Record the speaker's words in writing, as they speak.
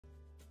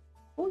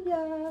Oh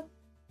yeah.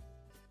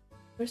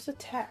 Where's the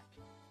tag?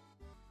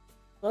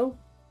 Hello?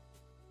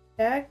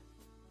 Tag?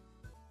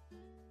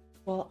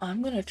 Well,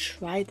 I'm gonna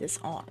try this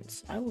on,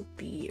 so I will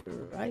be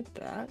right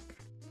back.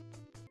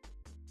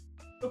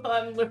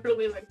 I'm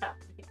literally like happy.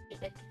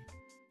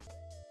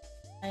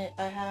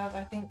 I have,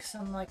 I think,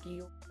 some like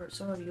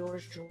some of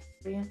yours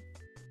jewelry.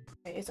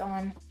 Okay, it's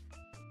on.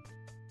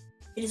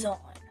 It is on.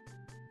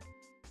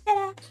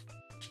 Ta-da!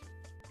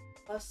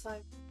 Plus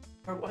side.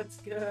 Or what's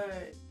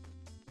good?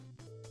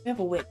 We have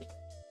a wig.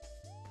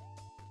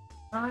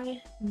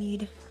 I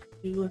need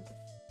to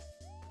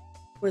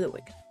wear the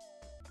wig.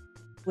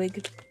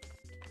 Wig.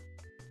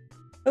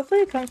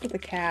 Hopefully it comes with a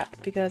cap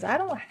because I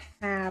don't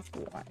have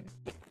one.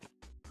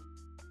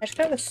 I just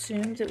kind of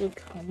assumed it would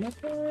come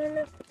with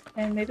one,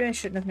 and maybe I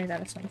shouldn't have made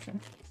that assumption.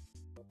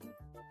 I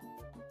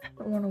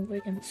haven't worn a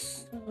wig in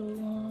so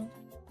long.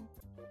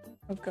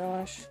 Oh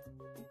gosh.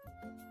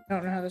 I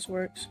don't know how this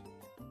works.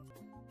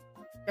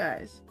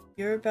 Guys,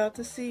 you're about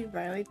to see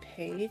Riley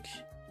Page.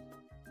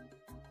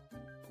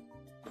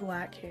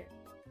 Black hair.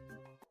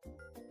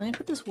 Let me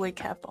put this wig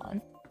cap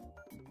on.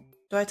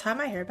 Do I tie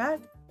my hair back?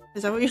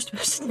 Is that what you're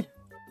supposed to do?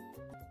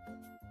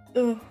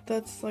 Oh,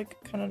 that's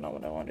like kind of not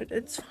what I wanted.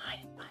 It's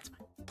fine. It's fine.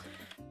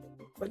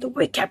 Where'd the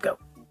wig cap go?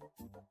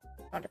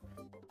 Found it.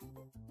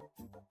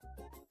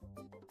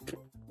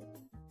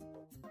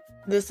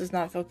 This does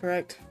not feel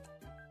correct.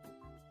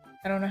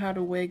 I don't know how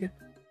to wig.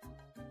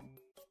 I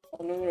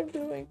don't know what I'm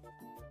doing.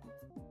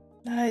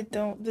 I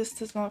don't. This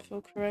does not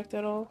feel correct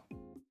at all.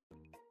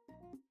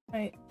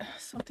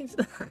 Something's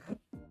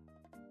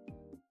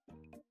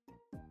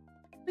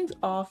something's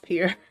off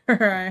here.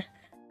 I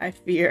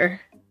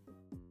fear.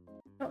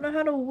 I don't know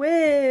how to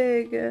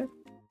wig.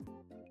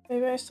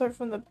 Maybe I start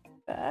from the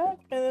back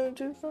and then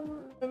do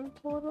and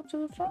pull it up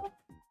to the front.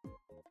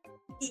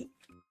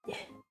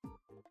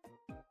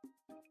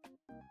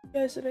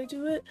 Guys, did I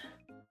do it?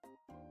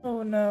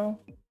 Oh no.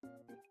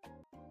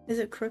 Is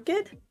it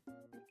crooked?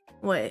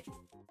 Wait.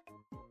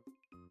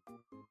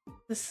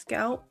 The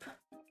scalp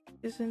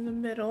is in the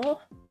middle.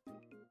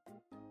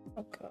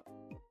 Oh god.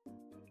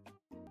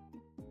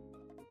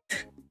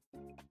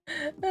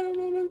 I don't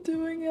know what I'm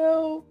doing.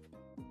 Help.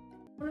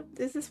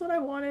 Is this what I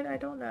wanted? I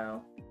don't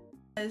know.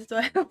 Guys, do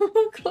I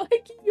look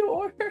like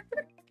Yor?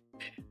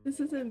 This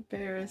is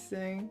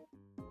embarrassing.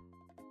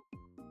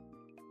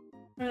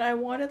 I mean, I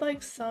wanted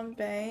like some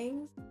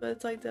bangs, but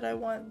it's like, did I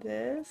want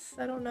this?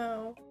 I don't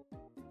know.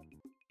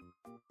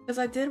 Because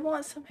I did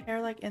want some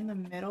hair like in the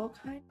middle,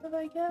 kind of,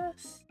 I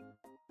guess.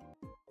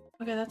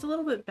 Okay, that's a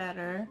little bit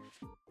better.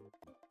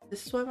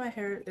 This is why my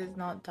hair is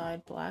not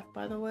dyed black,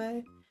 by the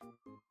way.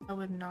 I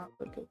would not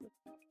look good with it.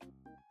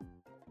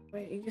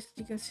 Wait,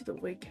 you can see the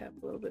wig cap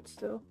a little bit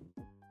still.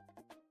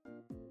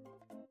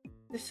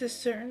 This is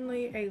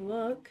certainly a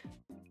look,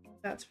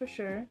 that's for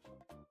sure.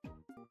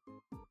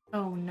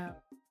 Oh no.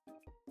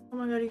 Oh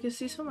my god, you can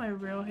see some of my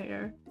real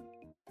hair.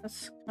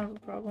 That's kind of a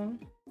problem.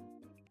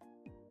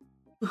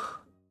 Do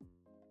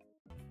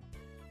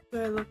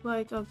I look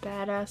like a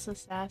badass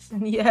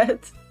assassin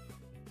yet?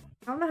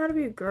 I don't know how to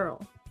be a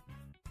girl.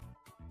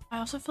 I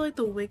also feel like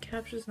the wig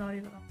capture's not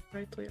even on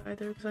correctly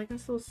either because I can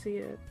still see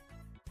it.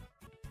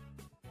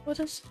 What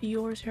does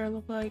Yor's hair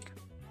look like?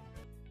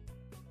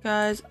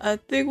 Guys, I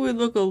think we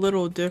look a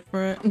little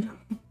different.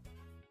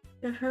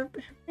 Yeah, her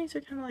bangs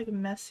are kind of like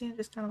messy and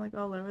just kind of like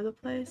all over the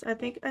place. I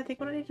think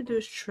what I need to do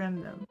is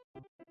trim them.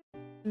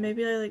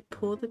 Maybe I like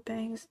pull the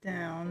bangs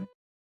down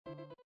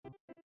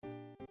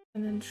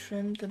and then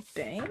trim the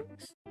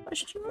bangs?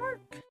 Question mark?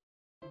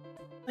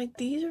 Like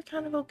these are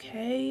kind of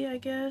okay, I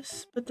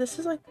guess, but this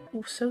is like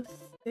so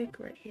thick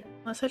right here.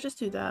 Unless I just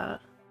do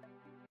that.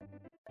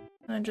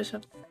 And I just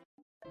have,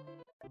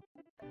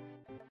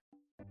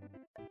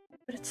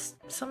 but it's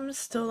something's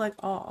still like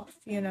off,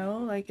 you know?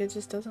 Like it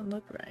just doesn't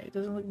look right. It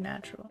doesn't look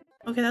natural.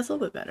 Okay, that's a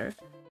little bit better.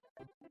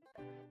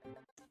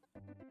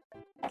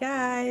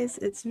 Guys,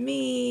 it's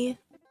me,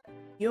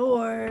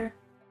 Yor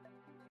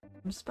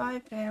from Spy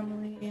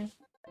Family.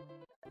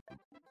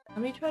 Let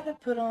me try to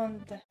put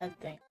on the head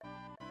thing.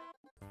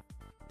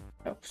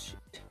 Oh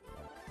shoot.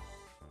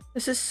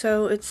 This is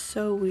it's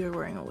so weird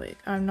wearing a wig.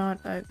 I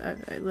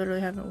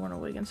literally haven't worn a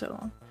wig in so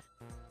long.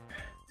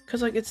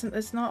 Cause like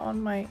it's not on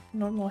my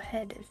normal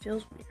head. It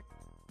feels weird.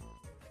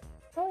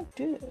 How do I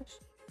do this?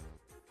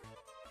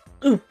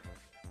 Ooh.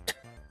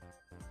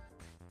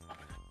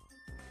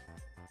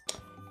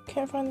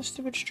 Can't find the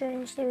stupid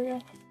strings. There we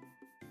go.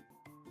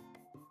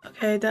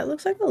 Okay, that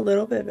looks like a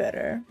little bit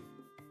better.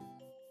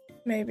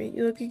 Maybe.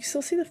 You can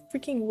still see the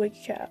freaking wig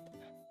cap.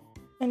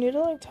 I need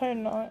to like tie a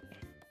knot.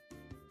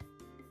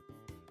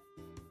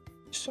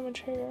 So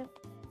much hair.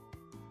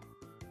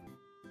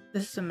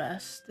 This is a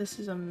mess. This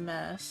is a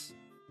mess.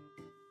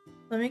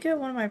 Let me get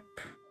one of my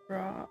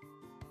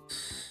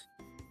props.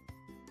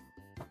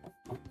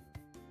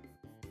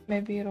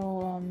 Maybe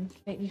it'll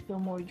make me feel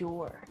more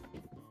Yor.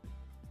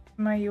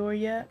 Am I Yor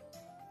yet?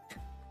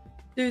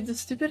 Dude, the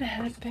stupid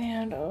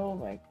headband. Oh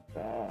my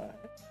god.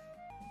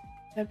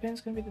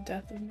 Headband's gonna be the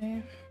death of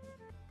me.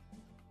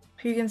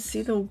 You can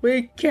see the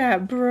wig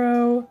cap,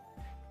 bro.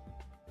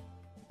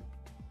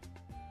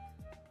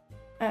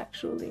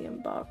 actually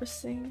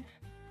embarrassing.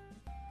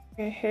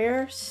 Okay,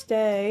 hair,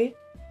 stay.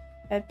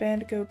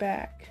 Headband, go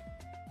back.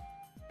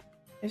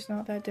 It's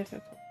not that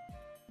difficult.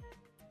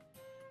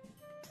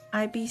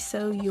 I be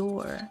so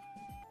your.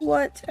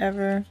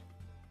 Whatever.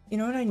 You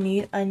know what I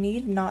need? I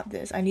need not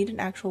this. I need an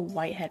actual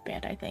white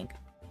headband, I think.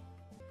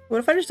 What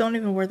if I just don't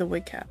even wear the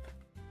wig cap?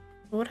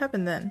 What would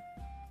happen then?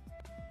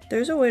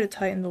 There's a way to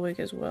tighten the wig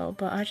as well,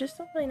 but I just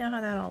don't really know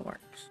how that all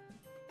works.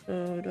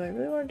 So do I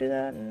really want to do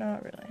that?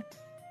 Not really.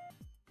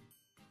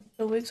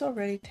 The wig's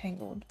already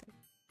tangled.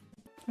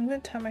 I'm gonna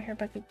tie my hair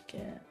back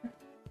again.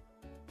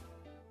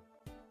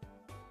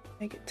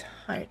 Make it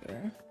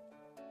tighter.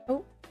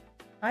 Oh,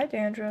 hi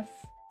dandruff.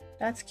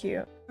 That's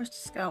cute. Where's the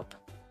scalp?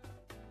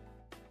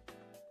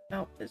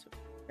 Scalp is over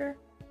here.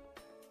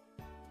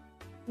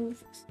 Move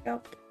the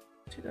scalp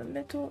to the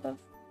middle of the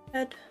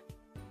head.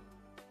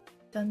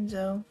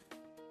 Dunzo.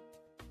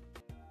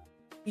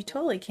 You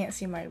totally can't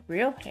see my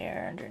real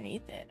hair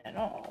underneath it at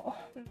all.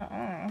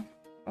 Nuh-uh.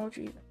 Why would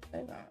you even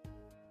say that?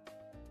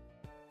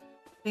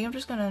 I think I'm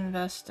just gonna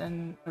invest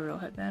in a real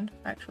headband,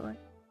 actually.